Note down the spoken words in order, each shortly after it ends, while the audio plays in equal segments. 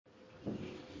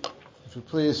So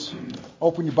please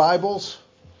open your Bibles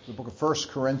to the book of 1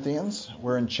 Corinthians.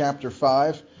 We're in chapter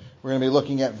 5. We're going to be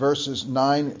looking at verses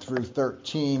 9 through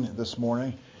 13 this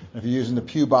morning. And if you're using the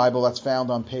Pew Bible, that's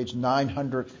found on page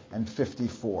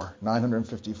 954.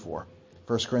 954.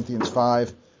 1 Corinthians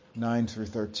 5, 9 through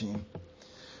 13.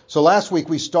 So last week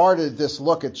we started this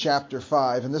look at chapter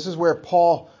 5, and this is where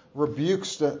Paul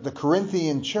rebukes the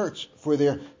Corinthian church for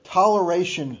their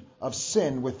toleration of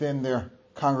sin within their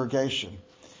congregation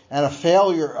and a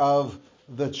failure of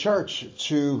the church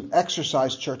to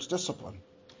exercise church discipline.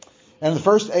 And in the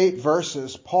first 8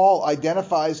 verses, Paul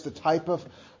identifies the type of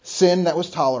sin that was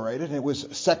tolerated, and it was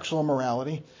sexual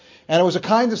immorality. And it was a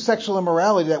kind of sexual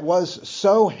immorality that was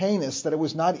so heinous that it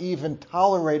was not even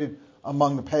tolerated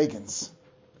among the pagans.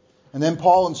 And then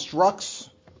Paul instructs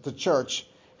the church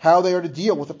how they are to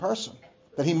deal with a person,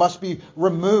 that he must be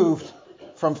removed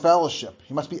from fellowship.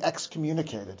 He must be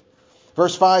excommunicated.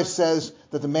 Verse 5 says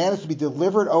that the man is to be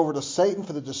delivered over to Satan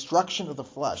for the destruction of the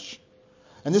flesh.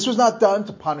 And this was not done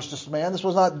to punish this man. This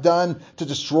was not done to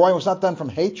destroy him. It was not done from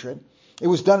hatred. It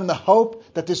was done in the hope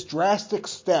that this drastic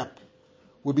step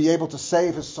would be able to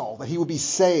save his soul, that he would be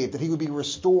saved, that he would be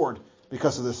restored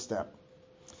because of this step.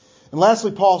 And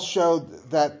lastly, Paul showed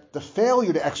that the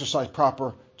failure to exercise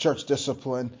proper church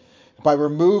discipline by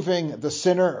removing the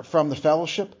sinner from the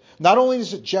fellowship, not only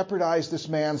does it jeopardize this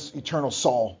man's eternal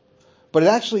soul, but it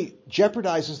actually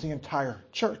jeopardizes the entire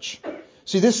church.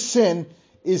 See, this sin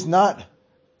is not,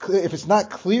 if it's not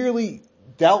clearly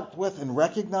dealt with and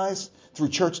recognized through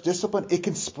church discipline, it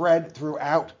can spread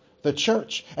throughout the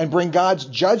church and bring God's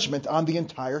judgment on the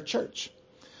entire church.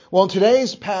 Well, in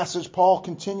today's passage, Paul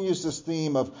continues this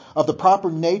theme of the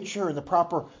proper nature and the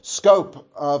proper scope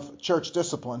of church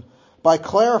discipline by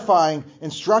clarifying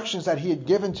instructions that he had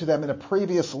given to them in a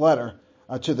previous letter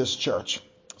to this church.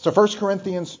 So 1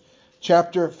 Corinthians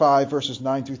chapter 5, verses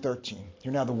 9 through 13.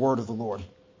 Hear now the word of the Lord.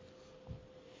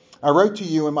 I wrote to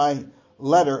you in my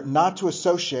letter not to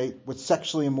associate with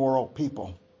sexually immoral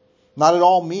people, not at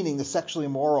all meaning the sexually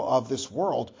immoral of this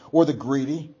world, or the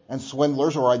greedy and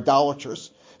swindlers or idolaters,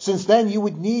 since then you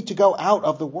would need to go out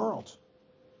of the world.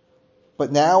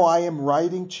 But now I am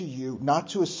writing to you not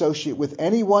to associate with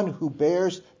anyone who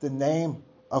bears the name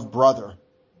of brother,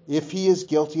 if he is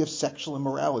guilty of sexual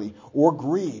immorality or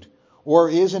greed,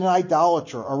 or is an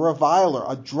idolater, a reviler,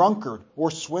 a drunkard, or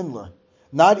swindler,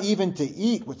 not even to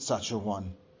eat with such a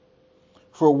one.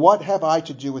 For what have I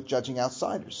to do with judging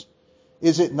outsiders?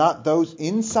 Is it not those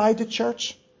inside the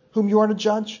church whom you are to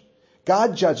judge?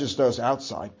 God judges those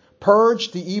outside.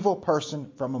 Purge the evil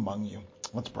person from among you.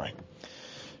 Let's pray.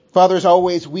 Father, as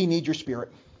always, we need your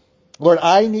Spirit. Lord,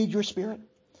 I need your Spirit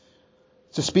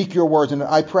to speak your words. And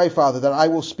I pray, Father, that I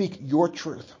will speak your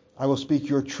truth. I will speak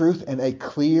your truth in a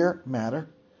clear manner.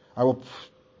 I will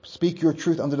speak your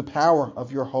truth under the power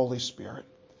of your Holy Spirit.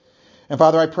 And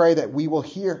Father, I pray that we will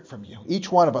hear from you.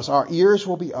 Each one of us, our ears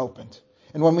will be opened.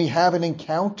 And when we have an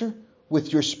encounter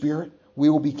with your Spirit, we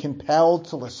will be compelled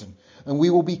to listen. And we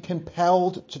will be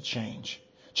compelled to change.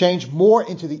 Change more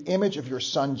into the image of your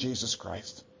Son, Jesus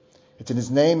Christ. It's in his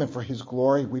name and for his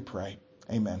glory we pray.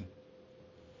 Amen.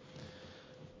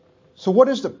 So what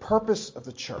is the purpose of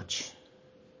the church?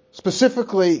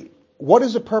 Specifically, what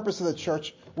is the purpose of the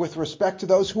church with respect to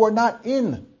those who are not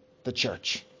in the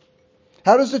church?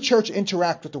 How does the church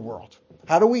interact with the world?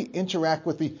 How do we interact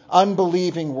with the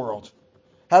unbelieving world?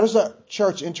 How does the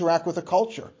church interact with a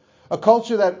culture? A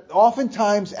culture that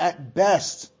oftentimes at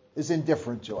best is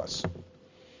indifferent to us,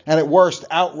 and at worst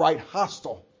outright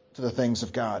hostile to the things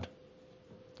of God.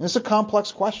 And it's a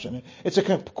complex question. It's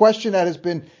a question that has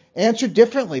been answered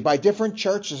differently by different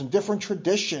churches and different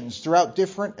traditions throughout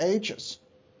different ages.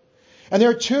 And there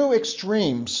are two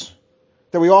extremes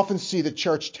that we often see the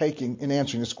church taking in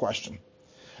answering this question.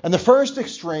 And the first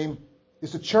extreme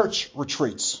is the church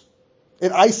retreats.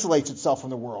 It isolates itself from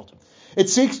the world. It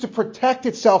seeks to protect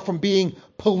itself from being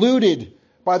polluted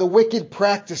by the wicked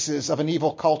practices of an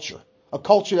evil culture, a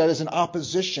culture that is in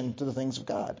opposition to the things of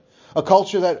God, a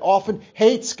culture that often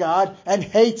hates God and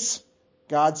hates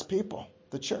God's people,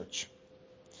 the church.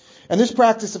 And this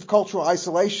practice of cultural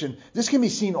isolation, this can be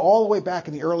seen all the way back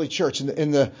in the early church,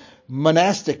 in the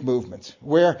monastic movement,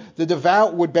 where the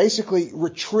devout would basically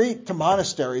retreat to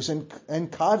monasteries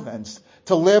and convents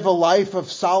to live a life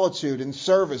of solitude and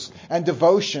service and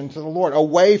devotion to the Lord,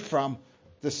 away from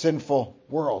the sinful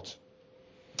world.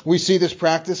 We see this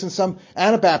practice in some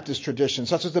Anabaptist traditions,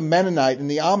 such as the Mennonite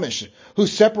and the Amish, who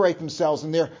separate themselves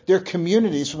in their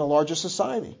communities from the larger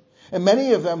society. And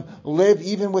many of them live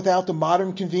even without the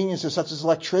modern conveniences such as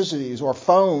electricities or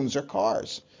phones or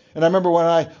cars. And I remember when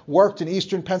I worked in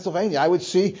eastern Pennsylvania, I would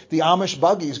see the Amish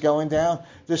buggies going down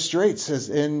the streets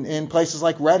in places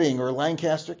like Reading or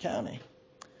Lancaster County.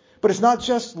 But it's not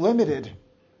just limited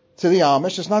to the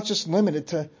Amish. It's not just limited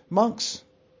to monks.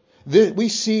 We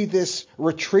see this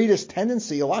retreatist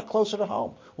tendency a lot closer to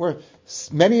home, where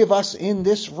many of us in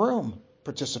this room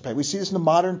participate. We see this in the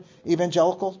modern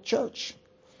evangelical church.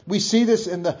 We see this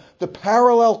in the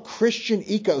parallel Christian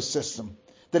ecosystem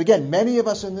that, again, many of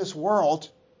us in this world,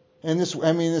 in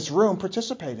this room,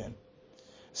 participate in.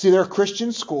 See, there are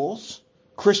Christian schools,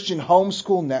 Christian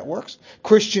homeschool networks,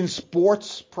 Christian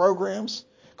sports programs,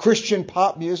 Christian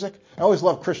pop music. I always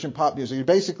love Christian pop music.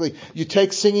 You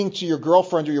take singing to your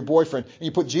girlfriend or your boyfriend and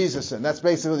you put Jesus in. That's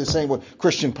basically the same what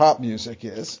Christian pop music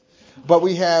is. But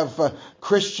we have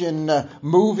Christian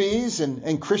movies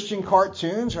and Christian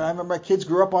cartoons. I remember my kids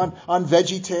grew up on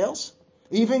Veggie Tales.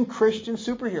 Even Christian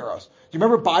superheroes. Do you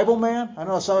remember Bible Man? I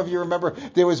know some of you remember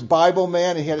there was Bible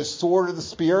Man and he had his sword of the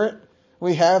Spirit.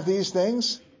 We have these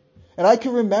things. And I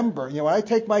can remember, when I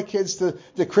take my kids to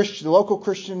the local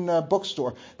Christian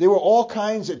bookstore, there were all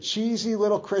kinds of cheesy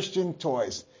little Christian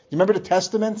toys. You remember the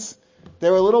Testaments? They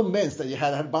were little mints that you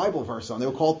had a Bible verse on. They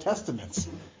were called Testaments.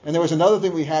 And there was another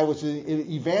thing we had, which was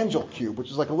an Evangel Cube, which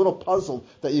is like a little puzzle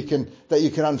that you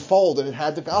can unfold, and it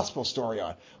had the gospel story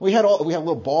on. We had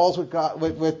little balls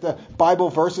with Bible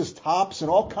verses, tops, and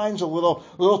all kinds of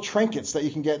little trinkets that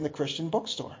you can get in the Christian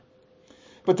bookstore.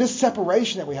 But this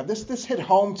separation that we have, this hit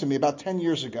home to me about 10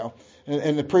 years ago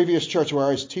in the previous church where I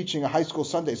was teaching a high school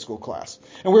Sunday school class.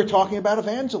 And we were talking about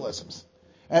evangelism.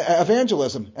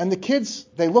 And the kids,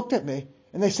 they looked at me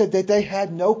and they said that they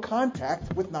had no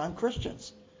contact with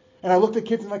non-Christians. And I looked at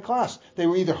kids in my class. They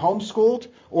were either homeschooled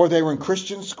or they were in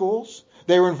Christian schools.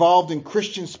 They were involved in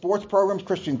Christian sports programs,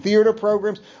 Christian theater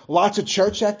programs, lots of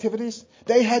church activities.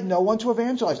 They had no one to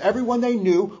evangelize. Everyone they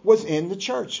knew was in the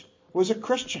church, was a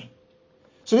Christian.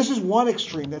 So this is one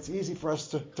extreme that's easy for us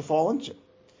to fall into.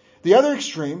 The other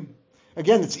extreme,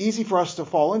 again, that's easy for us to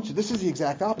fall into, this is the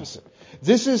exact opposite.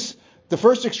 The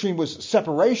first extreme was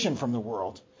separation from the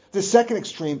world. The second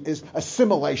extreme is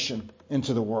assimilation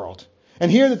into the world. And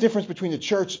here the difference between the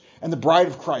church and the bride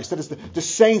of Christ, that is the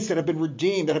saints that have been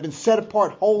redeemed, that have been set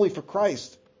apart wholly for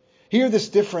Christ. Here this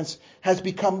difference has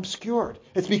become obscured.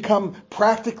 It's become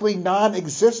practically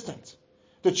non-existent.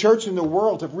 The church and the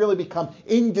world have really become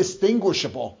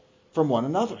indistinguishable from one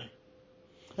another.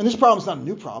 And this problem is not a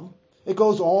new problem. It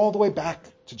goes all the way back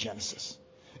to Genesis.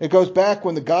 It goes back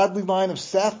when the godly line of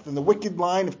Seth and the wicked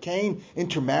line of Cain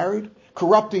intermarried,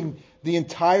 corrupting the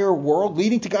entire world,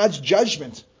 leading to God's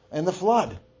judgment and the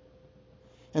flood.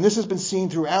 And this has been seen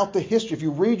throughout the history. If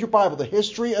you read your Bible, the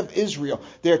history of Israel,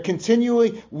 they're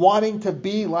continually wanting to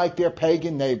be like their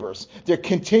pagan neighbors. They're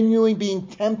continually being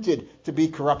tempted to be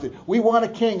corrupted. We want a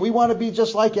king. We want to be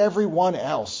just like everyone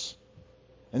else.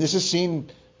 And this is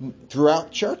seen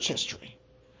throughout church history.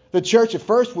 The church at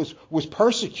first was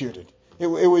persecuted. It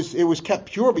was kept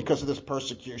pure because of this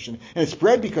persecution, and it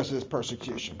spread because of this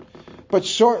persecution. But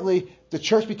shortly, the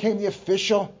church became the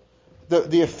official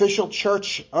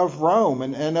church of Rome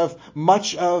and of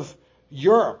much of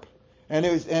Europe.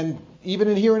 And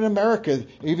even here in America,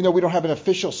 even though we don't have an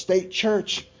official state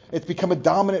church, it's become a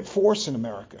dominant force in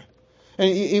America. And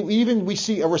even we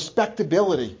see a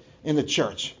respectability in the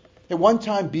church. At one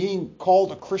time, being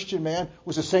called a Christian man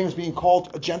was the same as being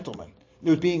called a gentleman. It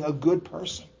was being a good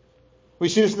person. We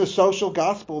see this in the social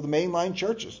gospel of the mainline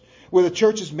churches, where the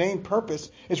church's main purpose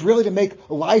is really to make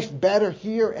life better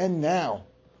here and now,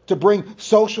 to bring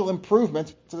social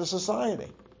improvement to the society.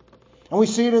 And we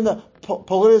see it in the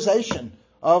politicization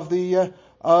of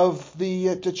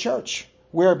the church,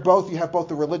 where you have both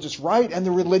the religious right and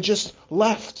the religious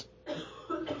left.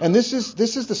 And this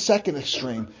is the second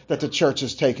extreme that the church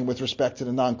has taken with respect to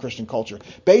the non-Christian culture,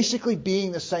 basically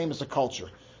being the same as the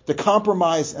culture, the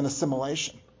compromise and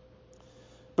assimilation.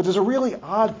 But there's a really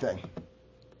odd thing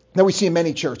that we see in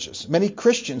many churches, many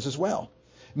Christians as well.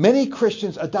 Many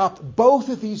Christians adopt both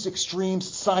of these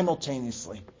extremes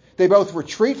simultaneously. They both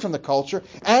retreat from the culture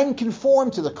and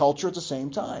conform to the culture at the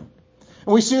same time.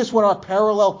 And we see this when our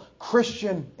parallel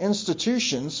Christian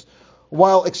institutions,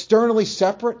 while externally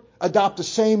separate, adopt the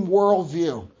same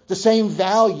worldview, the same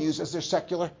values as their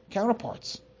secular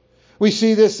counterparts. We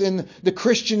see this in the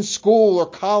Christian school or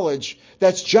college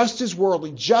that's just as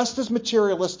worldly, just as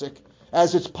materialistic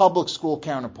as its public school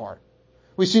counterpart.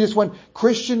 We see this when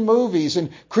Christian movies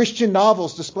and Christian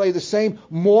novels display the same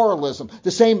moralism, the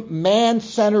same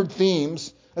man-centered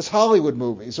themes as Hollywood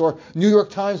movies or New York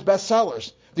Times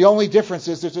bestsellers. The only difference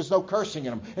is that there's no cursing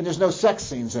in them and there's no sex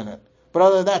scenes in it. But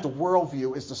other than that, the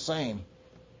worldview is the same.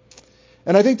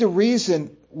 And I think the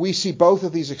reason we see both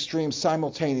of these extremes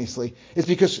simultaneously is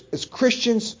because as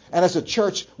Christians and as a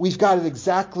church, we've got it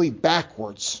exactly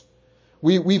backwards.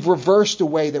 We've reversed the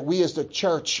way that we as the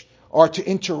church are to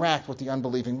interact with the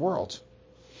unbelieving world.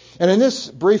 And in this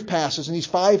brief passage, in these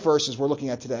 5 verses we're looking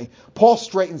at today, Paul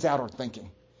straightens out our thinking.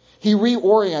 He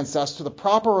reorients us to the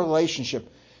proper relationship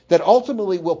that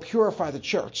ultimately will purify the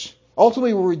church,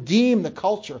 ultimately will redeem the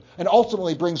culture, and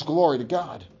ultimately brings glory to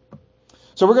God.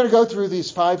 So we're going to go through these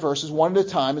 5 verses one at a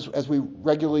time, as we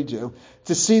regularly do,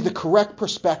 to see the correct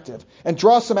perspective and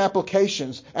draw some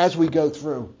applications as we go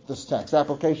through this text,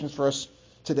 applications for us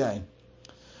today.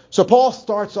 So Paul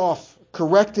starts off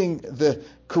correcting the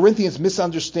Corinthians'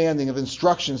 misunderstanding of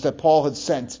instructions that Paul had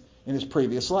sent in his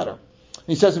previous letter.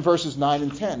 He says in verses 9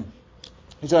 and 10,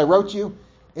 he said, I wrote to you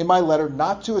in my letter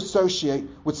not to associate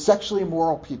with sexually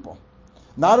immoral people,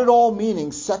 not at all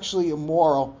meaning sexually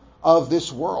immoral of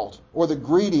this world, or the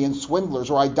greedy and swindlers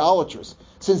or idolaters,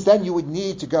 since then you would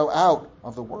need to go out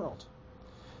of the world.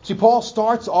 See, Paul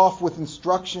starts off with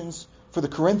instructions for the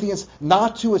Corinthians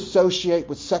not to associate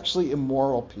with sexually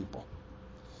immoral people.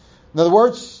 Now, the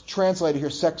words translated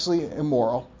here, sexually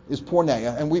immoral, is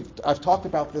porneia, and I've talked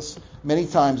about this many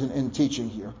times in teaching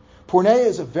here. Porneia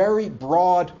is a very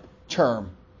broad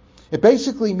term. It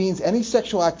basically means any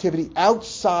sexual activity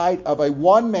outside of a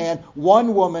one-man,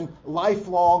 one-woman,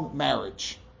 lifelong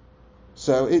marriage.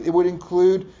 So it would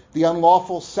include the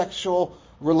unlawful sexual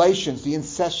relations, the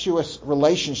incestuous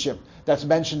relationship that's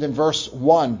mentioned in verse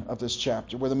 1 of this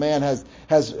chapter, where the man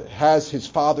has his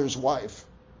father's wife.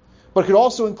 But it could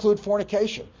also include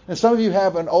fornication. And some of you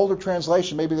have an older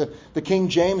translation, maybe the King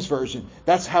James Version.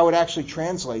 That's how it actually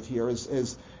translates here,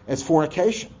 as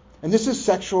fornication. And this is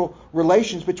sexual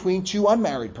relations between 2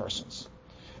 unmarried persons.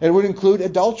 And it would include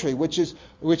adultery, which is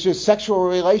sexual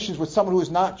relations with someone who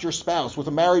is not your spouse, with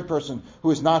a married person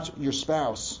who is not your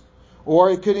spouse.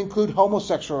 Or it could include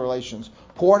homosexual relations,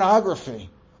 pornography,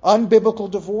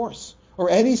 unbiblical divorce, or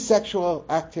any sexual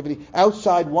activity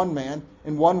outside one man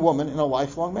and one woman in a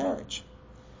lifelong marriage.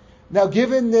 Now,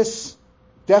 given this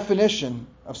definition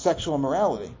of sexual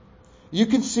immorality, you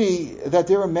can see that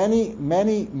there are many,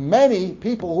 many, many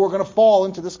people who are going to fall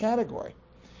into this category.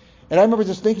 And I remember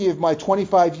just thinking of my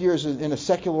 25 years in a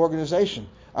secular organization.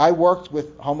 I worked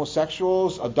with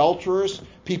homosexuals, adulterers,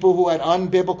 people who had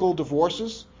unbiblical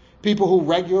divorces, people who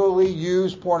regularly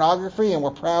used pornography and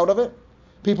were proud of it,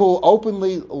 people who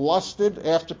openly lusted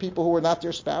after people who were not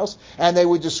their spouse, and they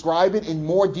would describe it in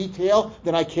more detail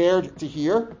than I cared to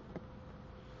hear.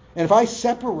 And if I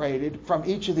separated from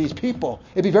each of these people,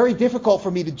 it'd be very difficult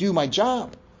for me to do my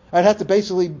job. I'd have to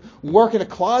basically work in a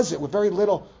closet with very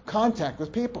little contact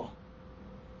with people.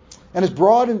 And as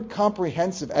broad and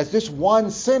comprehensive as this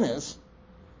one sin is,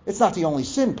 it's not the only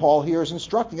sin Paul here is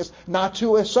instructing us not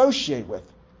to associate with.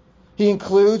 He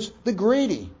includes the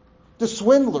greedy, the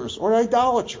swindlers, or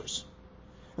idolaters.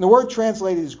 And the word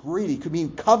translated as greedy could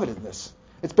mean covetousness.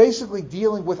 It's basically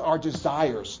dealing with our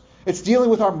desires. It's dealing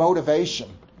with our motivation.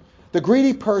 The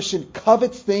greedy person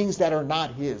covets things that are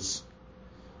not his.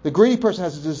 The greedy person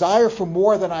has a desire for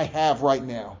more than I have right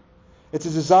now. It's a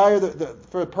desire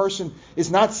for a person is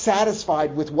not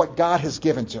satisfied with what God has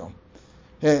given to him.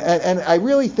 And I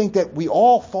really think that we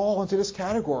all fall into this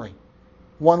category,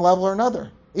 one level or another.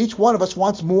 Each one of us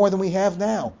wants more than we have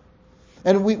now.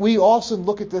 And we also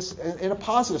look at this in a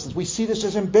positive sense. We see this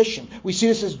as ambition. We see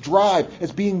this as drive,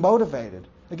 as being motivated.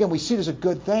 Again, we see it as a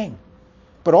good thing.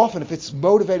 But often if it's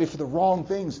motivated for the wrong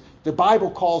things, the Bible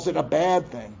calls it a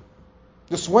bad thing.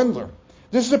 The swindler.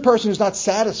 This is a person who's not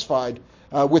satisfied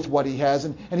with what he has,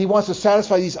 and he wants to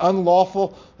satisfy these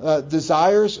unlawful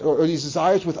desires, or these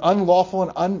desires with unlawful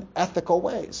and unethical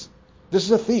ways. This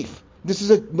is a thief. This is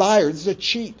a liar. This is a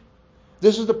cheat.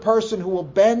 This is the person who will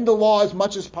bend the law as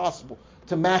much as possible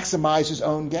to maximize his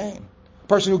own gain. A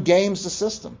person who games the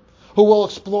system, who will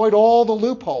exploit all the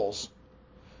loopholes.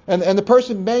 And the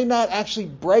person may not actually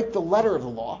break the letter of the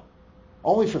law,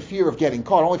 only for fear of getting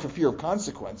caught, only for fear of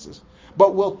consequences,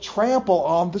 but will trample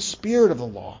on the spirit of the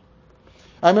law.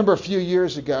 I remember a few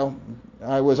years ago,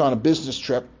 I was on a business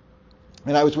trip,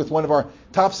 and I was with one of our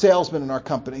top salesmen in our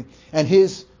company, and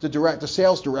the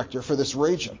sales director for this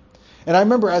region. And I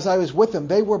remember as I was with them,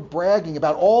 they were bragging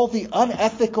about all the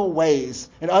unethical ways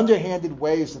and underhanded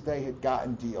ways that they had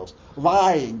gotten deals.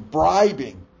 Lying,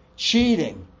 bribing,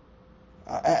 cheating.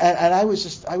 And I was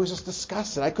just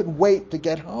disgusted. I couldn't wait to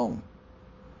get home.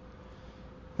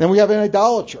 Then we have an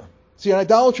idolater. See, an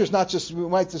idolater is not just, we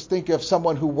might just think of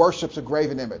someone who worships a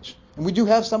graven image. And we do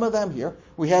have some of them here.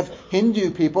 We have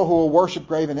Hindu people who will worship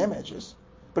graven images.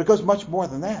 But it goes much more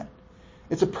than that.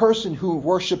 It's a person who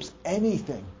worships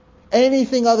anything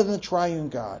other than the triune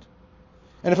God.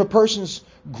 And if a person's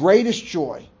greatest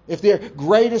joy, if their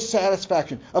greatest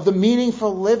satisfaction of the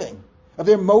meaningful living, of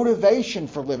their motivation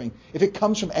for living, if it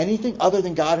comes from anything other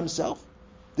than God himself,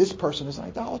 this person is an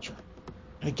idolater.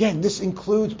 And again, this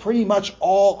includes pretty much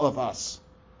all of us.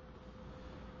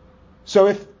 So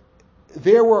if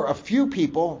there were a few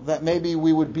people that maybe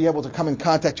we would be able to come in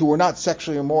contact who were not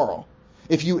sexually immoral,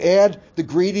 if you add the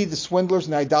greedy, the swindlers,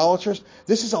 and the idolaters,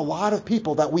 this is a lot of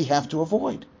people that we have to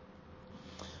avoid.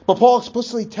 But Paul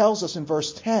explicitly tells us in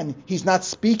verse 10, he's not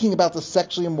speaking about the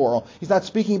sexually immoral. He's not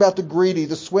speaking about the greedy,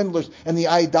 the swindlers, and the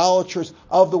idolaters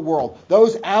of the world.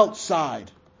 Those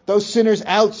outside, those sinners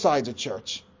outside the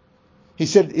church. He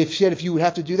said if you would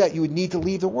have to do that, you would need to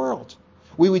leave the world.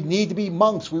 We would need to be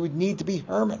monks. We would need to be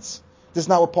hermits. This is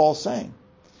not what Paul's saying.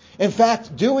 In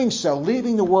fact, doing so,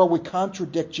 leaving the world, would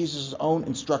contradict Jesus' own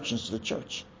instructions to the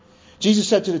church. Jesus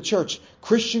said to the church,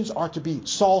 Christians are to be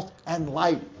salt and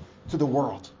light to the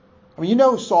world. I mean, you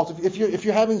know salt. If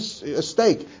you're having a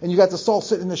steak and you got the salt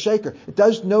sitting in the shaker, it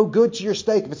does no good to your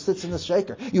steak if it sits in the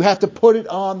shaker. You have to put it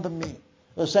on the meat.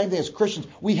 The same thing as Christians.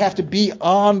 We have to be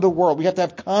on the world. We have to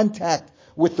have contact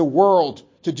with the world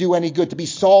to do any good, to be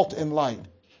salt and light.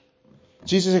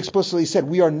 Jesus explicitly said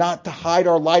we are not to hide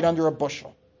our light under a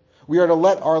bushel. We are to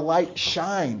let our light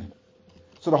shine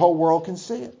so the whole world can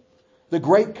see it. The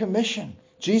Great Commission.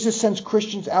 Jesus sends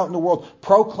Christians out in the world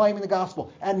proclaiming the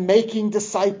gospel and making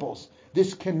disciples.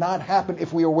 This cannot happen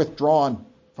if we are withdrawn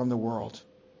from the world.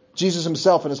 Jesus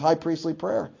himself in his high priestly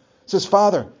prayer says,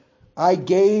 Father, I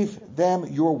gave them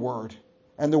your word,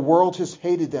 and the world has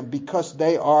hated them because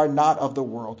they are not of the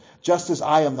world, just as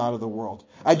I am not of the world.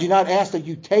 I do not ask that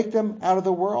you take them out of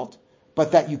the world,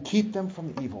 but that you keep them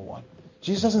from the evil one.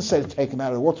 Jesus doesn't say to take them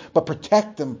out of the world, but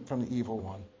protect them from the evil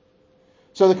one.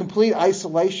 So the complete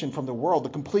isolation from the world, the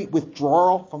complete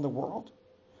withdrawal from the world,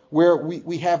 where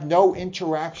we have no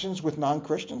interactions with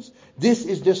non-Christians, this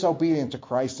is disobedient to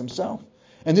Christ himself.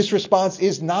 And this response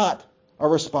is not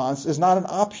an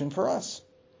option for us.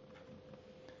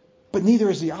 But neither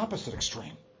is the opposite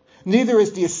extreme. Neither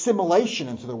is the assimilation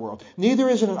into the world. Neither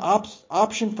is it an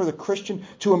option for the Christian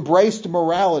to embrace the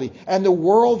morality and the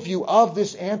worldview of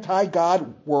this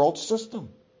anti-God world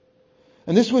system.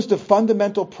 And this was the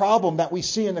fundamental problem that we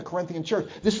see in the Corinthian church.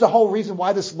 This is the whole reason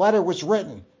why this letter was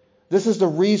written. This is the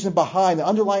reason behind, the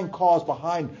underlying cause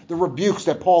behind the rebukes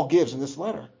that Paul gives in this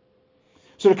letter.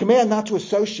 So the command not to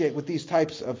associate with these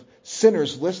types of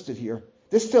sinners listed here,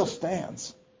 this still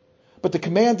stands. But the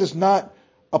command does not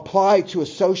apply to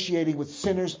associating with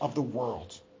sinners of the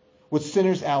world, with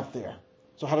sinners out there.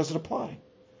 So how does it apply?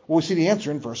 Well, we see the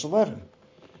answer in verse 11,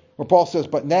 where Paul says,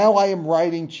 But now I am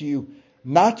writing to you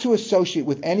not to associate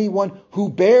with anyone who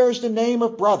bears the name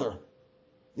of brother,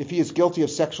 if he is guilty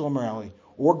of sexual immorality,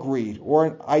 or greed, or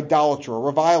an idolater, or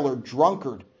reviler,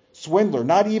 drunkard, swindler,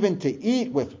 not even to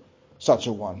eat with such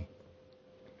a one.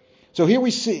 So here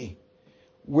we see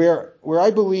where I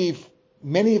believe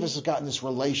many of us have gotten this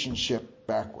relationship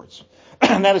backwards.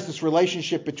 And that is this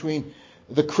relationship between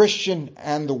the Christian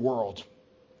and the world.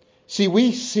 See,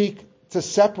 we seek to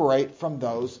separate from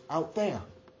those out there.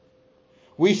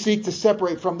 We seek to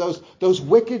separate from those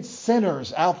wicked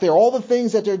sinners out there, all the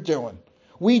things that they're doing.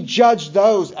 We judge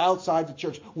those outside the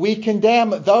church. We condemn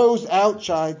those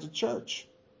outside the church.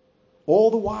 All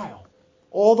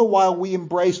the while we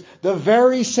embrace the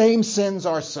very same sins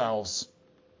ourselves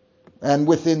and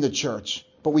within the church,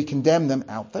 but we condemn them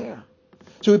out there.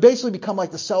 So we basically become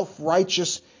like the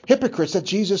self-righteous hypocrites that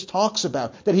Jesus talks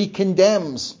about, that he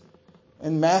condemns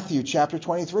in Matthew chapter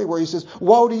 23, where he says,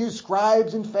 Woe to you,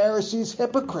 scribes and Pharisees,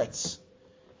 hypocrites.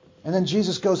 And then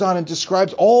Jesus goes on and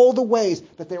describes all the ways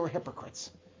that they were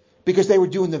hypocrites, because they were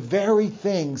doing the very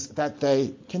things that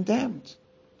they condemned.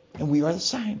 And we are the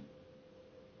same.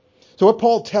 So what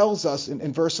Paul tells us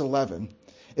in verse 11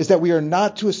 is that we are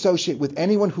not to associate with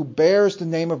anyone who bears the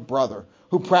name of brother,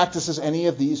 who practices any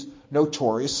of these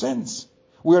notorious sins.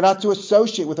 We are not to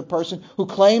associate with a person who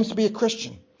claims to be a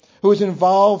Christian, who is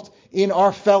involved in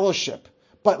our fellowship,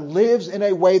 but lives in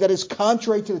a way that is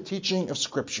contrary to the teaching of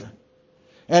Scripture,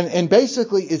 and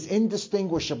basically is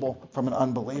indistinguishable from an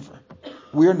unbeliever.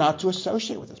 We are not to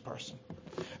associate with this person.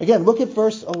 Again, look at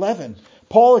verse 11.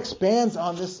 Paul expands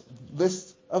on this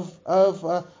list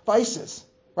of vices,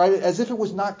 right? As if it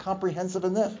was not comprehensive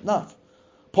enough.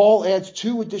 Paul adds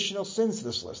two additional sins to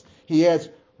this list. He adds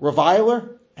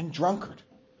reviler and drunkard.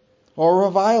 Or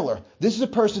reviler. This is a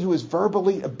person who is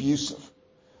verbally abusive.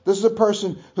 This is a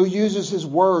person who uses his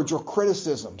words or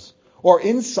criticisms or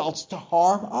insults to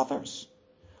harm others.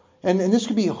 And this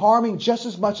could be harming just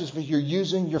as much as if you're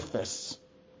using your fists.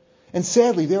 And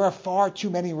sadly, there are far too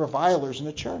many revilers in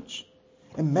the church.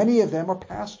 And many of them are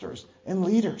pastors and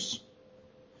leaders.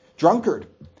 Drunkard.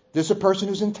 This is a person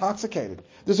who's intoxicated.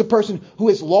 This is a person who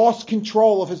has lost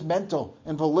control of his mental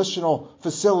and volitional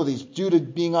facilities due to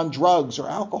being on drugs or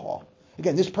alcohol.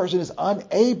 Again, this person is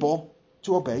unable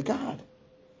to obey God.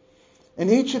 And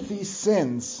each of these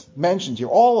sins mentioned here,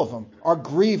 all of them, are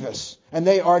grievous, and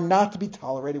they are not to be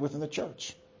tolerated within the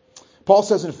church. Paul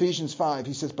says in Ephesians 5,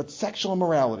 he says, but sexual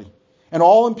immorality and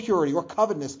all impurity or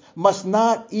covetousness must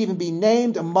not even be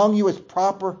named among you as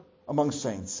proper among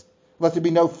saints. Let there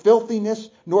be no filthiness,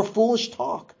 nor foolish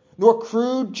talk, nor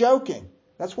crude joking.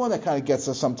 That's one that kind of gets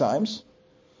us sometimes.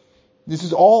 This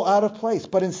is all out of place,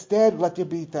 but instead let there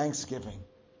be thanksgiving.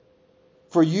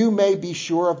 For you may be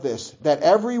sure of this, that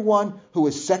everyone who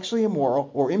is sexually immoral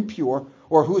or impure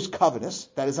or who is covetous,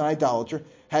 that is an idolater,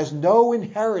 has no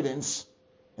inheritance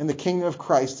in the kingdom of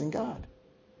Christ and God.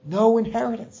 No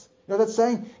inheritance. You know what that's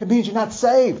saying? It means you're not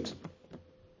saved.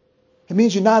 It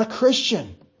means you're not a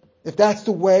Christian. If that's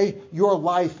the way your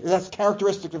life, if that's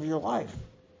characteristic of your life.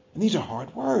 And these are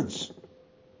hard words.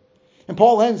 And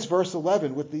Paul ends verse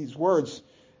 11 with these words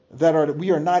that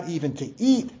we are not even to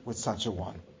eat with such a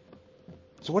one.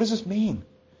 So what does this mean?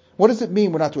 What does it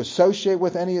mean we're not to associate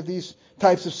with any of these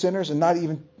types of sinners and not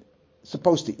even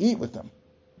supposed to eat with them?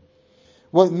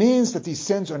 Well, it means that these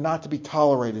sins are not to be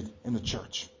tolerated in the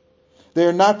church. They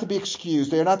are not to be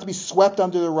excused. They are not to be swept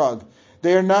under the rug.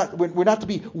 We're not to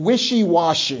be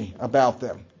wishy-washy about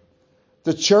them.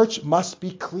 The church must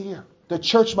be clear. The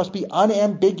church must be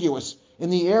unambiguous in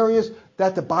the areas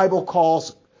that the Bible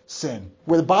calls sin.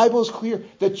 Where the Bible is clear,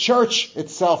 the church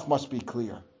itself must be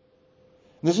clear.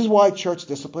 And this is why church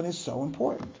discipline is so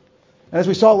important. And as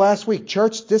we saw last week,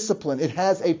 church discipline, it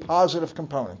has a positive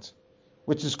component,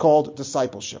 which is called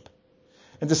discipleship.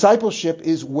 And discipleship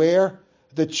is where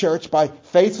the church, by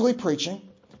faithfully preaching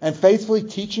and faithfully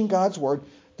teaching God's word,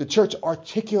 the church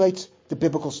articulates the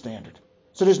biblical standard.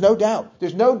 So there's no doubt.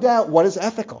 There's no doubt what is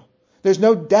ethical. There's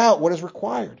no doubt what is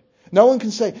required. No one can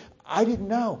say, I didn't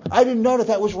know. I didn't know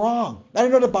that was wrong. I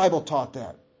didn't know the Bible taught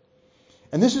that.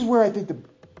 And this is where I think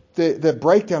the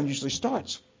breakdown usually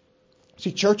starts.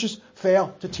 See, churches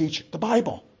fail to teach the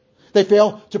Bible. They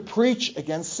fail to preach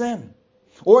against sin.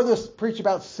 Or they preach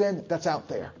about sin that's out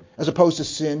there, as opposed to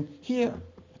sin here.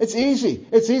 It's easy.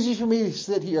 It's easy for me to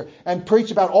sit here and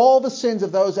preach about all the sins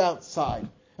of those outside.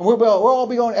 And we'll all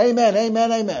be going, amen,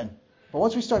 amen, amen. But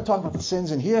once we start talking about the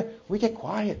sins in here, we get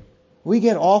quiet. We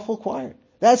get awful quiet.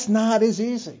 That's not as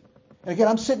easy. And again,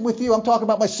 I'm sitting with you. I'm talking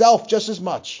about myself just as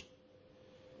much.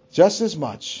 Just as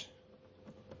much.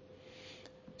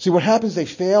 See, what happens, they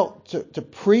fail to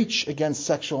preach against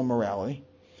sexual immorality.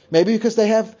 Maybe because they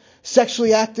have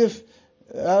sexually active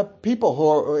people who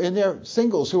are in their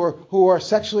singles who are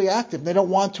sexually active. They don't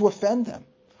want to offend them.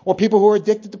 Or people who are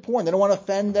addicted to porn. They don't want to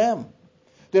offend them.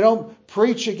 They don't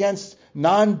preach against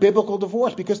non-biblical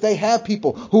divorce because they have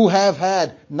people who have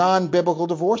had non-biblical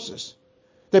divorces.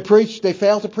 They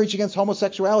fail to preach against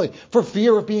homosexuality for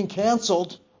fear of being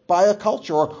canceled by a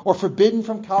culture or forbidden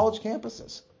from college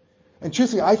campuses. And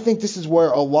truthfully, I think this is where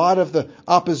a lot of the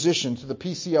opposition to the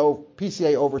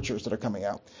PCA overtures that are coming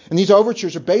out. And these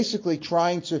overtures are basically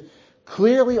trying to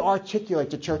clearly articulate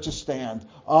the church's stand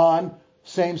on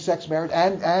same-sex marriage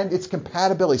and its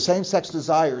compatibility, same-sex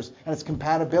desires and its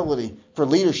compatibility for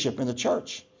leadership in the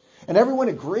church. And everyone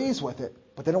agrees with it,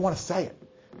 but they don't want to say it.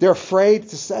 They're afraid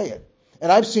to say it.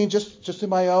 And I've seen, just in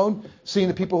my own, seeing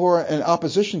the people who are in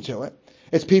opposition to it.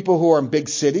 It's people who are in big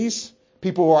cities,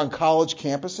 people who are on college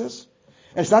campuses.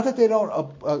 And it's not that they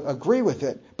don't agree with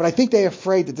it, but I think they're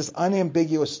afraid that this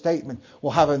unambiguous statement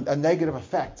will have a negative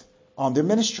effect on their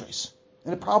ministries.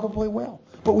 And it probably will.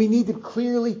 But we need to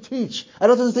clearly teach. I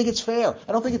don't think it's fair.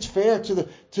 I don't think it's fair to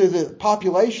the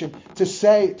population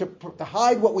to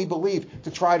hide what we believe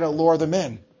to try to lure them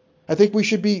in. I think we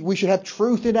should have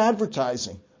truth in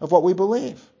advertising of what we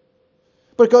believe.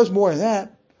 But it goes more than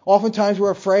that. Oftentimes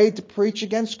we're afraid to preach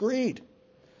against greed.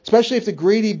 Especially if the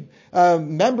greedy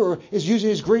member is using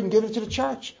his greed and giving it to the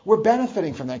church. We're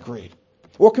benefiting from that greed.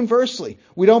 Or conversely,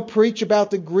 we don't preach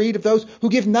about the greed of those who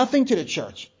give nothing to the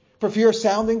church for fear of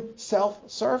sounding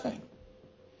self-serving.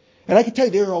 And I can tell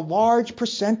you there are a large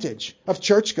percentage of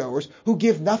churchgoers who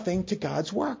give nothing to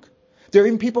God's work. There are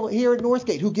even people here at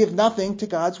Northgate who give nothing to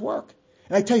God's work.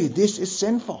 And I tell you, this is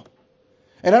sinful.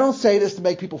 And I don't say this to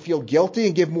make people feel guilty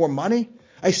and give more money.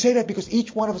 I say that because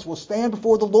each one of us will stand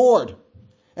before the Lord.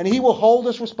 And He will hold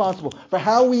us responsible for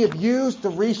how we have used the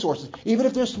resources, even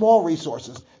if they're small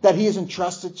resources, that He has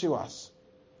entrusted to us.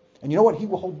 And you know what? He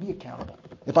will hold me accountable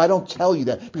if I don't tell you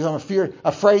that, because I'm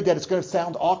afraid that it's going to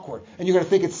sound awkward and you're going to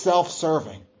think it's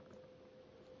self-serving.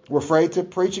 We're afraid to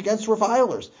preach against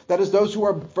revilers. That is, those who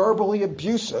are verbally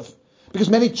abusive. Because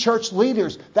many church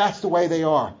leaders, that's the way they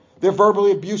are. They're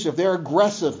verbally abusive. They're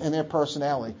aggressive in their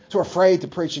personality. So we're afraid to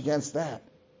preach against that.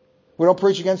 We don't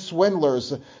preach against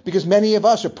swindlers because many of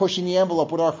us are pushing the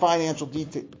envelope with our financial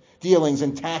dealings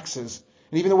and taxes,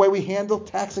 and even the way we handle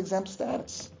tax-exempt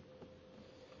status.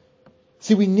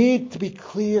 See, we need to be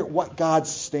clear what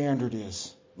God's standard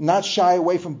is. Not shy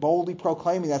away from boldly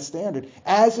proclaiming that standard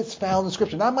as it's found in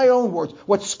Scripture. Not my own words,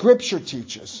 what Scripture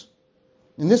teaches.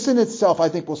 And this in itself, I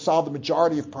think, will solve the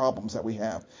majority of problems that we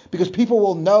have. Because people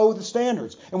will know the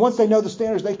standards. And once they know the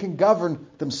standards, they can govern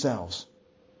themselves.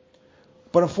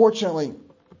 But unfortunately,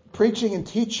 preaching and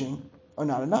teaching are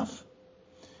not enough.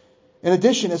 In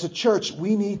addition, as a church,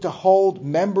 we need to hold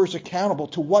members accountable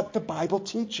to what the Bible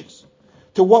teaches,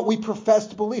 to what we profess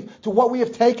to believe, to what we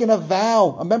have taken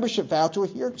a membership vow to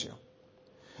adhere to.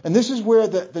 And this is where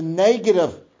the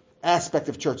negative aspect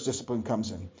of church discipline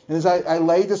comes in. And as I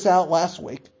laid this out last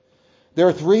week, there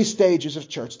are 3 stages of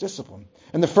church discipline.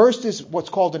 And the first is what's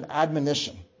called an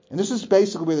admonition. And this is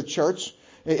basically where the church,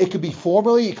 it could be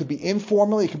formally, it could be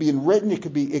informally, it could be in written, it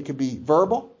could be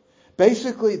verbal.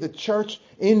 Basically, the church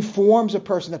informs a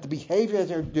person that the behavior that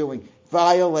they're doing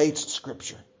violates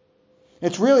Scripture.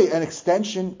 It's really an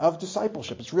extension of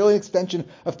discipleship. It's really an extension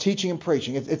of teaching and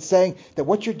preaching. It's saying that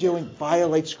what you're doing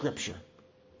violates Scripture.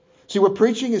 See, where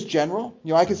preaching is general,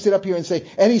 I can sit up here and say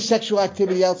any sexual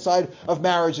activity outside of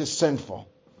marriage is sinful.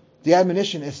 The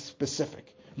admonition is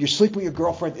specific. Your sleep with your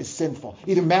girlfriend is sinful.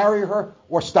 Either marry her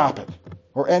or stop it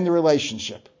or end the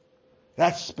relationship.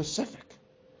 That's specific.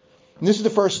 And this is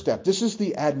the first step. This is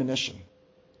the admonition.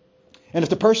 And if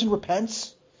the person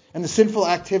repents and the sinful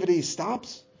activity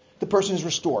stops, the person is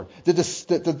restored.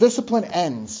 The discipline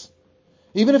ends.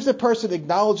 Even if the person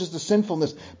acknowledges the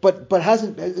sinfulness, but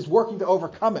is working to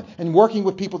overcome it and working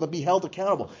with people to be held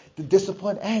accountable, the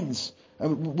discipline ends.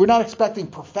 And we're not expecting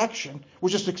perfection. We're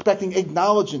just expecting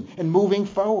acknowledging and moving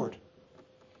forward.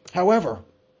 However,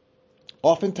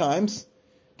 oftentimes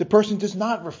the person does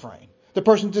not refrain. The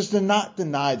person does not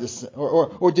deny this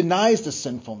or denies the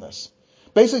sinfulness.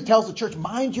 Basically tells the church,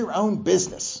 mind your own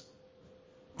business.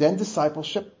 Then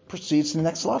discipleship proceeds to the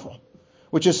next level,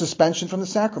 which is suspension from the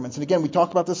sacraments. And again, we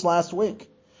talked about this last week.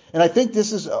 And I think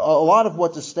this is a lot of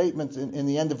what the statement in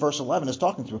the end of verse 11 is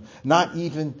talking to. Not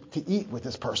even to eat with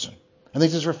this person. I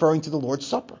think this is referring to the Lord's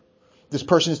Supper. This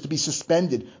person is to be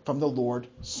suspended from the Lord's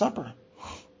Supper.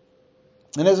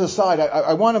 And as an aside,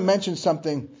 I want to mention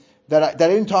something that I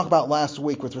didn't talk about last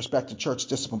week with respect to church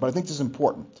discipline, but I think this is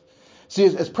important. See,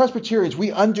 as Presbyterians,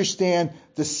 we understand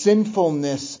the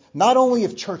sinfulness not only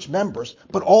of church members,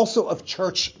 but also of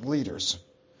church leaders.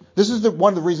 This is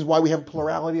one of the reasons why we have a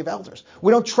plurality of elders.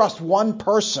 We don't trust one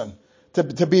person to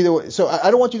be the way. So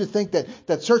I don't want you to think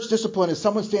that church discipline is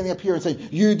someone standing up here and saying,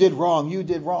 you did wrong, you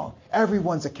did wrong.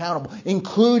 Everyone's accountable,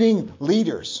 including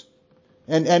leaders.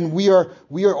 And we are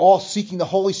all seeking the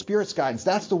Holy Spirit's guidance.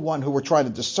 That's the one who we're trying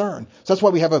to discern. So that's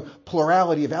why we have a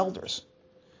plurality of elders.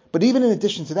 But even in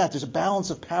addition to that, there's a balance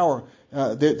of power.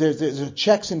 There's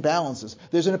checks and balances.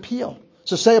 There's an appeal.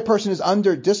 So say a person is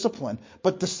under discipline,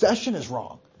 but the session is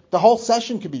wrong. The whole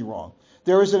session could be wrong.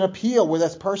 There is an appeal where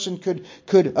that person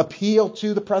could appeal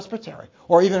to the presbytery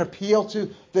or even appeal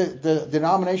to the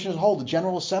denomination as a whole, the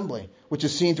General Assembly, which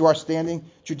is seen through our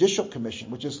standing judicial commission,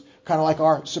 which is kind of like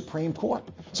our Supreme Court.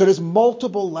 So there's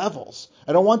multiple levels.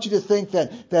 I don't want you to think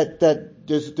that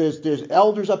there's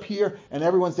elders up here and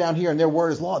everyone's down here and their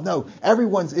word is law. No,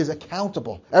 everyone's is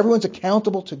accountable. Everyone's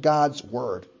accountable to God's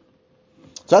word.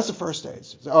 So that's the first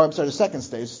stage. The second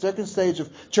stage. The second stage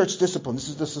of church discipline. This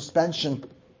is the suspension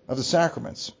of the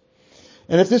sacraments.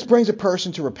 And if this brings a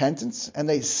person to repentance and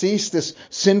they cease this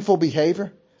sinful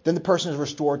behavior, then the person is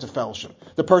restored to fellowship.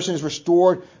 The person is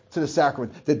restored to the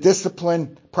sacrament. The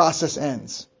discipline process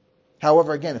ends.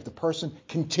 However, again, if the person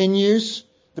continues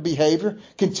the behavior,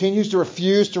 continues to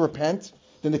refuse to repent,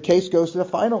 then the case goes to the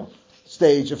final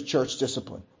stage of church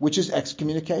discipline, which is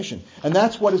excommunication. And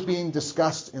that's what is being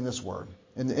discussed in this word,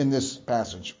 in this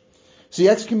passage. See,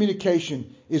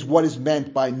 excommunication is what is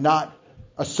meant by not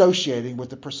associating with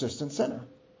the persistent sinner.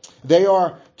 They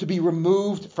are to be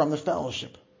removed from the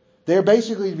fellowship. They are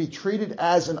basically to be treated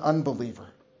as an unbeliever.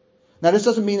 Now, this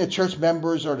doesn't mean that church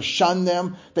members are to shun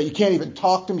them, that you can't even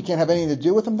talk to them, you can't have anything to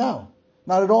do with them. No,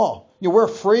 not at all. We're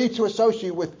free to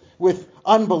associate with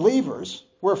unbelievers.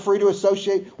 We're free to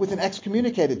associate with an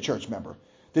excommunicated church member.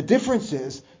 The difference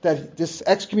is that this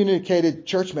excommunicated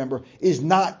church member is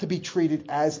not to be treated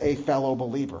as a fellow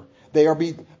believer. They are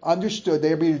being understood.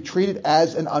 They are being treated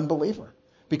as an unbeliever.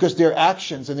 because their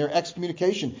actions and their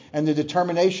excommunication and the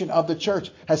determination of the church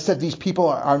has said these people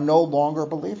are no longer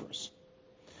believers.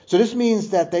 So this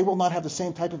means that they will not have the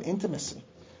same type of intimacy,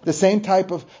 the same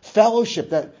type of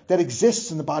fellowship that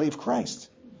exists in the body of Christ.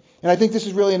 And I think this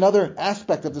is really another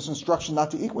aspect of this instruction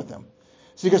not to eat with them.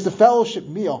 It's because the fellowship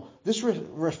meal, this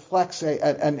reflects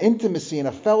an intimacy and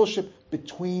a fellowship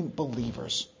between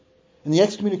believers. And the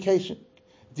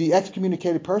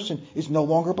excommunicated person is no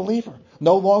longer a believer,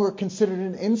 no longer considered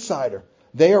an insider.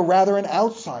 They are rather an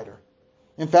outsider.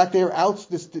 In fact,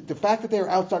 the fact that they are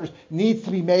outsiders needs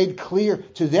to be made clear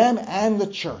to them and the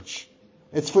church.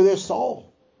 It's for their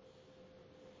soul.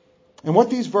 And what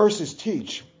these verses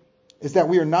teach is that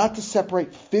we are not to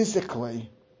separate physically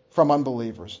from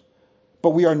unbelievers,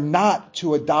 but we are not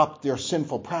to adopt their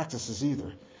sinful practices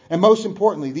either. And most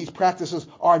importantly, these practices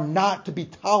are not to be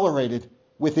tolerated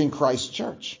within Christ's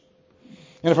church.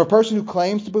 And if a person who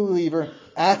claims to be a believer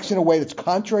acts in a way that's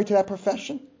contrary to that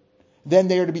profession, then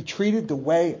they are to be treated the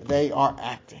way they are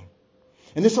acting.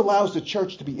 And this allows the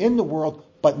church to be in the world,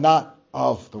 but not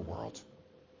of the world.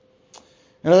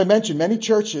 And as I mentioned, many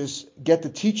churches get the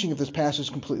teaching of this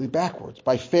passage completely backwards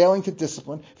by failing to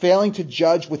discipline, failing to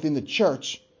judge within the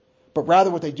church, but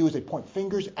rather what they do is they point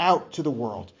fingers out to the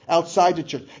world, outside the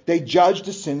church. They judge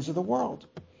the sins of the world.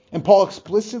 And Paul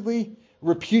explicitly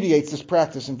repudiates this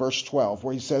practice in verse 12,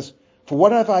 where he says, "For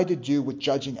what have I to do with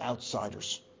judging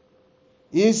outsiders?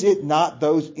 Is it not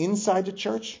those inside the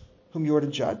church whom you are to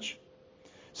judge?"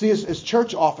 See, as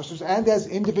church officers and as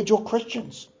individual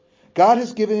Christians, God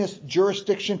has given us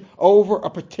jurisdiction over a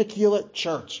particular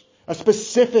church, a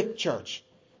specific church.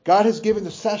 God has given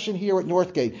the session here at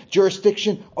Northgate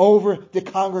jurisdiction over the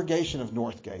congregation of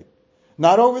Northgate.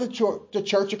 Not over the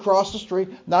church across the street,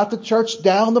 not the church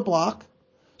down the block.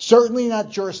 Certainly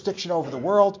not jurisdiction over the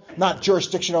world, not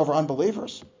jurisdiction over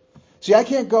unbelievers. See, I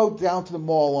can't go down to the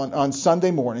mall on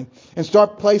Sunday morning and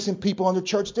start placing people under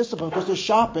church discipline because they're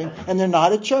shopping and they're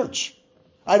not at church.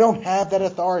 I don't have that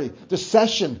authority. The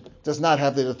session does not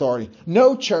have that authority.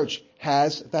 No church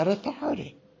has that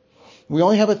authority. We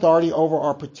only have authority over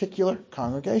our particular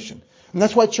congregation. And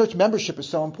that's why church membership is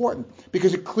so important,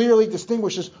 because it clearly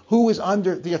distinguishes who is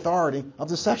under the authority of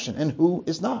the session and who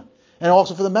is not. And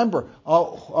also for the member,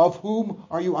 of whom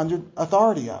are you under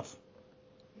authority of?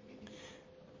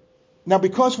 Now,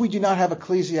 because we do not have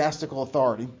ecclesiastical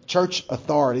authority, church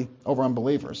authority over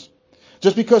unbelievers,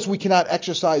 just because we cannot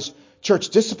exercise church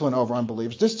discipline over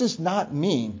unbelievers, this does not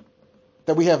mean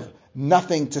that we have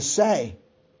nothing to say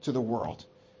to the world.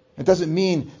 It doesn't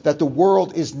mean that the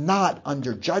world is not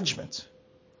under judgment.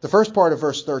 The first part of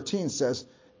verse 13 says,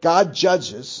 God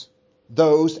judges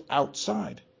those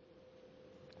outside.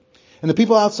 And the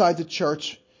people outside the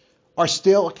church are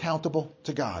still accountable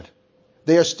to God.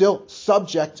 They are still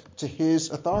subject to his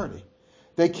authority.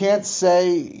 They can't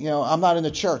say, I'm not in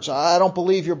the church. I don't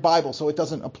believe your Bible, so it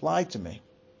doesn't apply to me.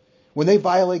 When they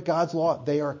violate God's law,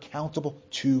 they are accountable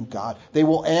to God. They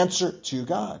will answer to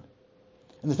God.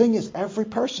 And the thing is, every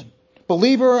person,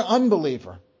 believer or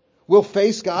unbeliever, will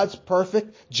face God's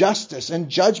perfect justice and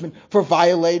judgment for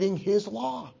violating his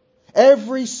law.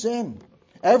 Every sin,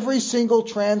 every single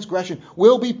transgression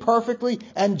will be perfectly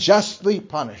and justly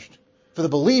punished. For the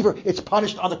believer, it's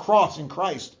punished on the cross in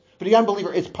Christ. For the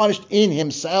unbeliever, it's punished in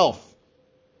himself.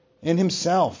 In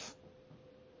himself.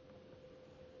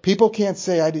 People can't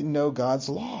say, I didn't know God's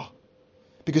law,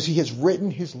 because he has written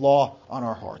his law on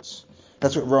our hearts.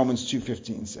 That's what Romans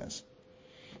 2:15 says.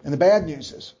 And the bad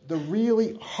news is, the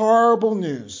really horrible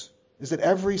news is that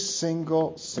every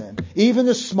single sin, even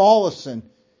the smallest sin,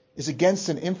 is against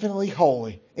an infinitely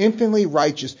holy, infinitely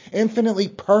righteous, infinitely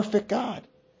perfect God.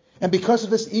 And because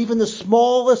of this, even the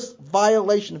smallest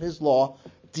violation of his law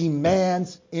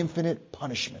demands infinite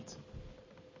punishment.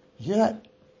 You hear that?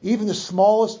 Even the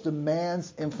smallest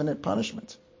demands infinite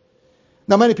punishment.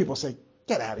 Now, many people say,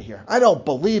 get out of here. I don't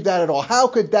believe that at all. How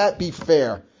could that be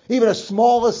fair? Even the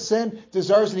smallest sin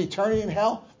deserves an eternity in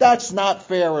hell? That's not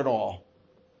fair at all.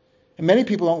 And many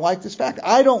people don't like this fact.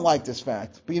 I don't like this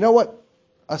fact. But you know what?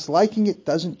 Us liking it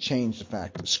doesn't change the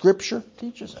fact. Scripture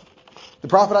teaches it. The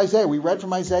prophet Isaiah, we read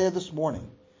from Isaiah this morning,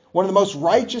 one of the most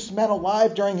righteous men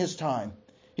alive during his time,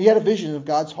 he had a vision of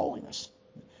God's holiness.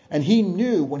 And he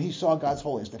knew when he saw God's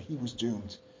holiness that he was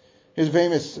doomed. His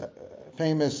famous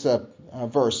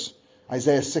verse,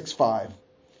 Isaiah 6:5,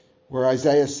 where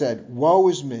Isaiah said, Woe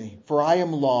is me, for I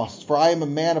am lost, for I am a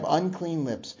man of unclean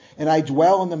lips, and I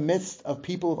dwell in the midst of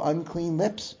people of unclean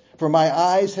lips, for my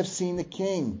eyes have seen the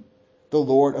King, the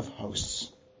Lord of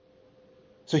hosts.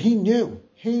 So he knew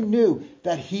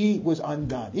that he was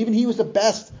undone. Even he was the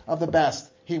best of the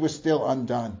best, he was still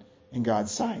undone in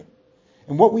God's sight.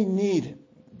 And what we need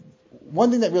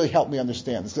one thing that really helped me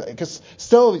understand, because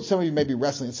still some of you may be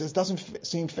wrestling, it says, doesn't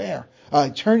seem fair.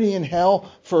 Eternity in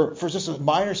hell for just a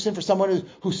minor sin, for someone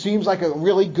who seems like a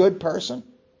really good person.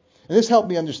 And this helped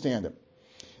me understand it.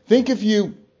 Think if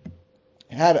you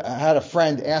had a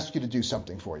friend ask you to do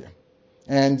something for you.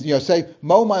 And, say,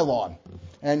 mow my lawn.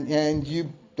 And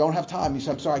you don't have time. You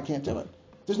say, I'm sorry, I can't do it.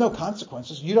 There's no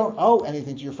consequences. You don't owe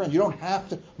anything to your friend. You don't have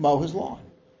to mow his lawn.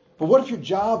 But what if your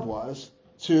job was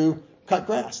to cut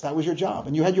grass? That was your job.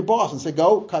 And you had your boss and said,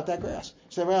 go cut that grass.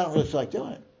 You said, well, I don't really feel like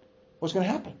doing it. What's going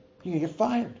to happen? You're going to get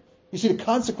fired. You see, the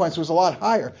consequence was a lot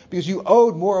higher because you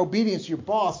owed more obedience to your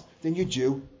boss than you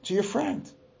do to your friend.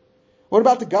 What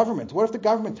about the government? What if the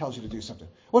government tells you to do something?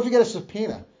 What if you get a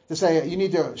subpoena to say you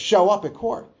need to show up at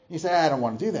court? You say, I don't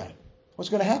want to do that. What's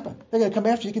going to happen? They're going to come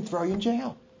after you. You can throw you in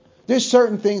jail. There's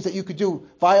certain things that you could do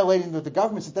violating the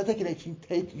government that they can actually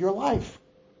take your life.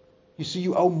 You see,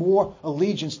 you owe more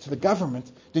allegiance to the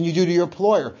government than you do to your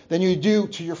employer, than you do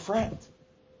to your friend.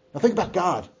 Now think about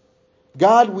God.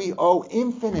 God we owe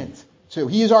infinite to.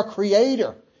 He is our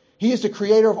creator. He is the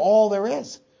creator of all there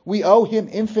is. We owe him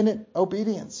infinite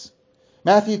obedience.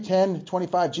 Matthew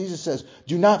 10:25, Jesus says,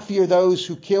 do not fear those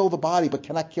who kill the body but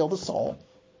cannot kill the soul,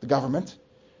 the government.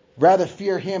 Rather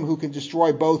fear him who can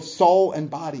destroy both soul and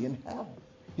body in hell.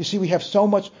 You see, we have so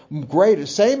much greater,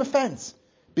 same offense,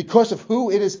 because of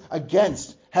who it is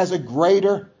against, has a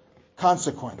greater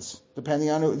consequence. Depending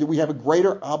on who, we have a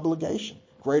greater obligation,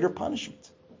 greater punishment.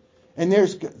 And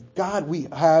there's God, we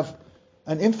have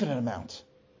an infinite amount.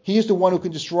 He is the one who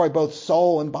can destroy both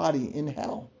soul and body in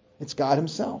hell. It's God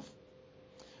himself.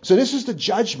 So this is the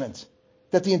judgment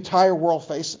that the entire world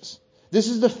faces. This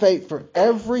is the fate for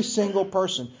every single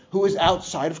person who is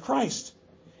outside of Christ.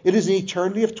 It is an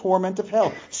eternity of torment of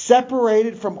hell,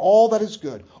 separated from all that is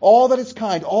good, all that is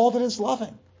kind, all that is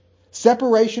loving.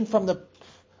 Separation from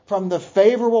the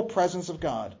favorable presence of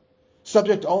God,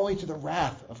 subject only to the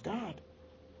wrath of God.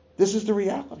 This is the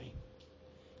reality.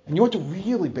 And you know what the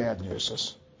really bad news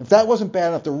is? If that wasn't bad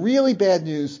enough, the really bad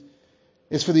news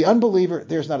is for the unbeliever,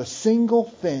 there's not a single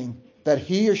thing that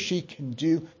he or she can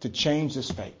do to change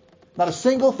this fate. Not a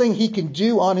single thing he can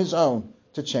do on his own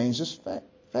to change this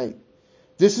fate.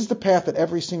 This is the path that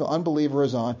every single unbeliever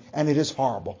is on, and it is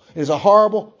horrible. It is a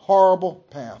horrible, horrible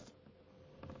path.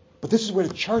 But this is where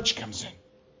the church comes in.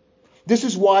 This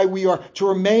is why we are to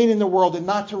remain in the world and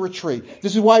not to retreat.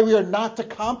 This is why we are not to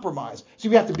compromise. See,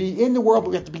 we have to be in the world,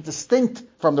 but we have to be distinct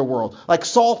from the world. Like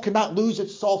salt cannot lose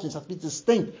its saltiness. It has to be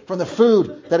distinct from the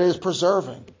food that it is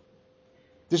preserving.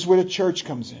 This is where the church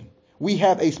comes in. We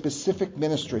have a specific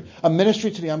ministry, a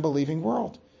ministry to the unbelieving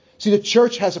world. See, the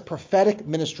church has a prophetic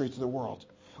ministry to the world.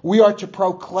 We are to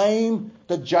proclaim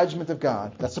the judgment of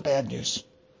God. That's the bad news.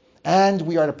 And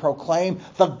we are to proclaim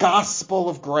the gospel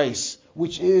of grace,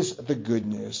 which is the good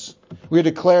news. We are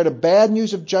to declare the bad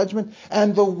news of judgment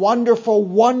and the wonderful,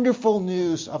 wonderful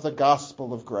news of the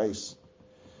gospel of grace.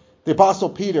 The Apostle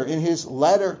Peter, in his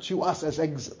letter to us as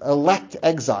elect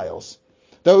exiles,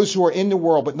 those who are in the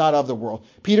world but not of the world,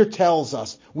 Peter tells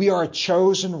us we are a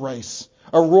chosen race,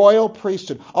 a royal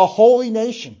priesthood, a holy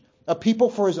nation, a people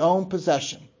for his own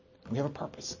possession. We have a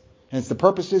purpose. And the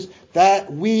purpose is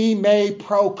that we may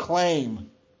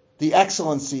proclaim the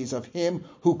excellencies of him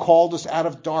who called us out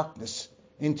of darkness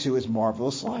into his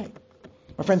marvelous light.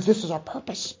 My friends, this is our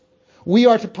purpose. We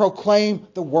are to proclaim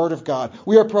the word of God.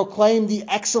 We are to proclaim the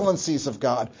excellencies of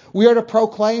God. We are to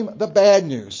proclaim the bad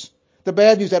news. The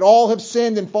bad news that all have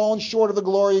sinned and fallen short of the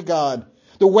glory of God.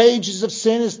 The wages of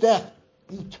sin is death,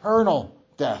 eternal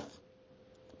death.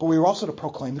 But we are also to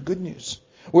proclaim the good news.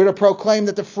 We're to proclaim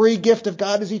that the free gift of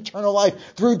God is eternal life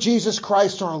through Jesus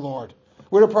Christ our Lord.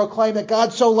 We're to proclaim that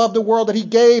God so loved the world that he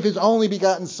gave his only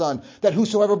begotten Son, that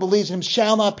whosoever believes in him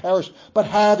shall not perish, but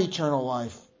have eternal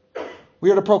life.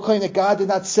 We are to proclaim that God did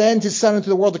not send his Son into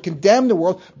the world to condemn the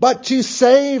world, but to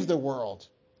save the world.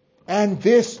 And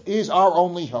this is our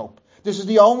only hope. This is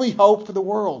the only hope for the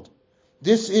world.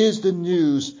 This is the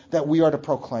news that we are to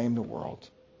proclaim the world.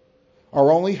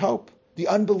 Our only hope, the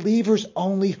unbeliever's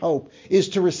only hope, is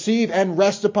to receive and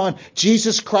rest upon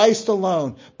Jesus Christ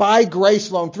alone, by grace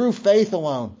alone, through faith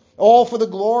alone, all for the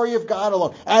glory of God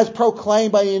alone, as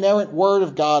proclaimed by the inerrant word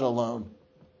of God alone.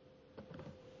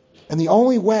 And the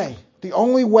only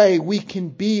way we can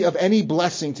be of any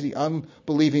blessing to the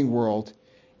unbelieving world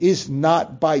is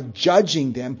not by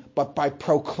judging them, but by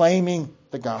proclaiming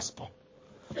the gospel.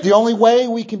 The only way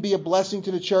we can be a blessing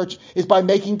to the church is by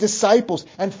making disciples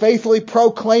and faithfully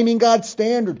proclaiming God's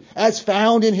standard as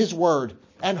found in his word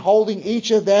and holding each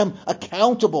of them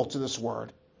accountable to this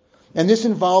word. And this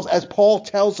involves, as Paul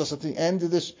tells us at the end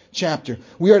of this chapter,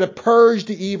 we are to purge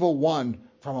the evil one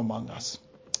from among us.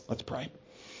 Let's pray.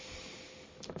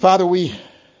 Father, we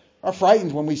are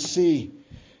frightened when we see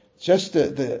just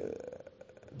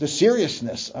the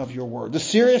seriousness of your word, the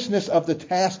seriousness of the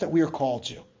task that we are called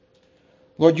to.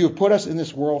 Lord, you have put us in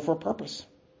this world for a purpose.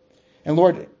 And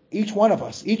Lord, each one of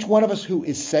us who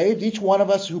is saved, each one of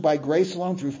us who by grace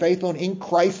alone, through faith alone, in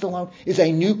Christ alone, is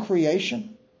a new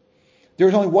creation. There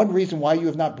is only one reason why you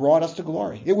have not brought us to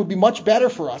glory. It would be much better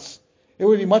for us. It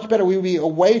would be much better. We would be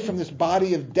away from this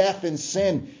body of death and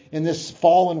sin in this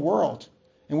fallen world.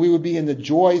 And we would be in the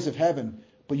joys of heaven.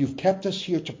 But you've kept us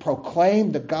here to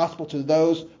proclaim the gospel to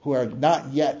those who are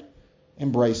not yet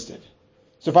embraced it.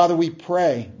 So Father, we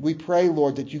pray,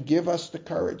 Lord, that you give us the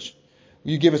courage.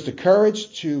 You give us the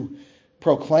courage to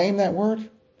proclaim that word.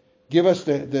 Give us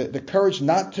the courage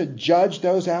not to judge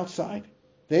those outside.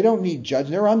 They don't need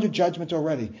judgment. They're under judgment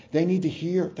already. They need to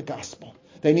hear the gospel.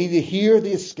 They need to hear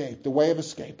the escape, the way of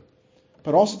escape.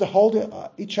 But also to hold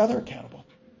each other accountable.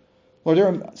 Lord, there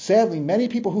are sadly many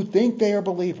people who think they are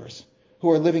believers who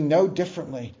are living no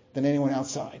differently than anyone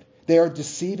outside. They are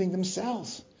deceiving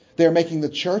themselves. They are making the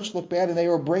church look bad, and they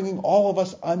are bringing all of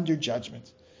us under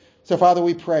judgment. So, Father,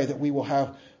 we pray that we will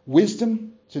have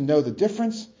wisdom to know the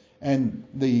difference and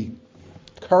the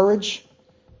courage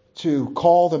to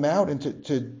call them out and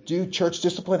to do church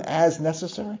discipline as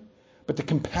necessary, but the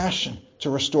compassion to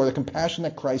restore, the compassion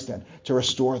that Christ had to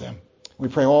restore them. We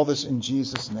pray all this in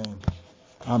Jesus' name.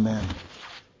 Amen.